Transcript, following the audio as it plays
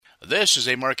This is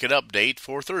a market update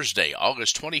for Thursday,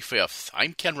 August 25th.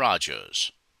 I'm Ken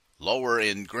Rogers. Lower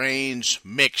in grains,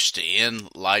 mixed in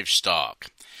livestock.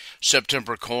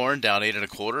 September corn down 8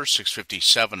 1/4,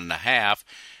 657.5.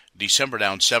 December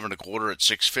down 7 1/4 at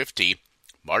 650.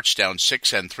 March down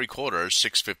 6 3/4,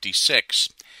 656.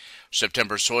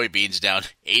 September soybeans down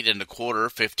 8 1/4,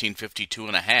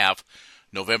 1552.5.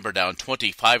 November down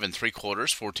 25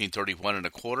 3/4, 1431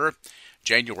 1/4.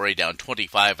 January down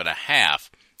 25.5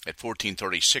 at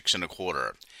 1436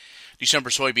 1/4.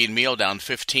 December soybean meal down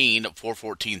 15 at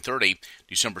 414.30.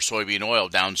 December soybean oil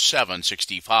down 7,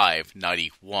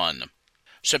 65.91.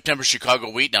 September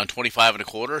Chicago wheat down 25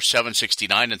 1/4,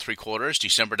 769 3/4.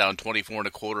 December down 24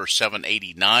 1/4,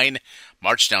 789.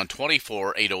 March down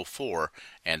 24, 804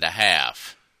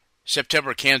 1/2.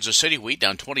 September Kansas City wheat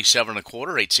down 27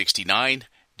 1/4, 869.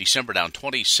 December down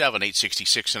 27,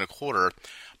 866 1/4.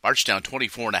 March down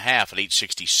 24.5 at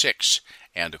 866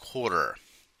 1/4.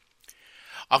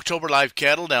 October live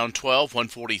cattle down 12,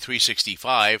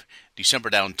 143.65.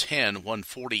 December down 10,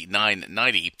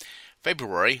 149.90.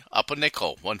 February up a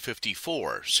nickel,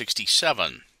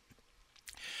 154.67.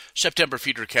 September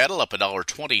feeder cattle up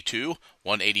 $1.22,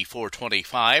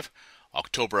 184.25.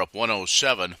 October up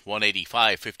 107,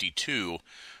 185.52.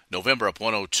 November up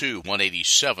 102,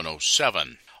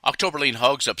 187.07. October lean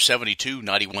hogs up 72,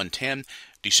 91.10.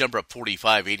 December up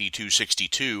 45,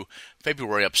 82.62.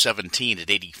 February up 17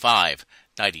 at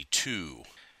 85.92.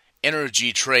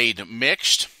 Energy trade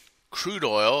mixed. Crude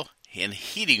oil and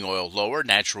heating oil lower.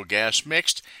 Natural gas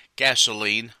mixed.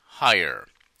 Gasoline higher.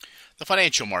 The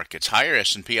financial markets higher.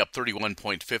 S&P up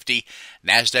 31.50.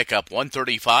 NASDAQ up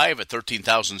 135 at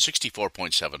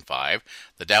 13,064.75.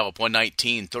 The Dow up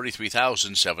 119,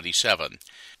 33,077.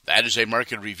 That is a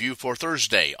market review for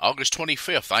Thursday, August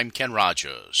 25th. I'm Ken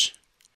Rogers.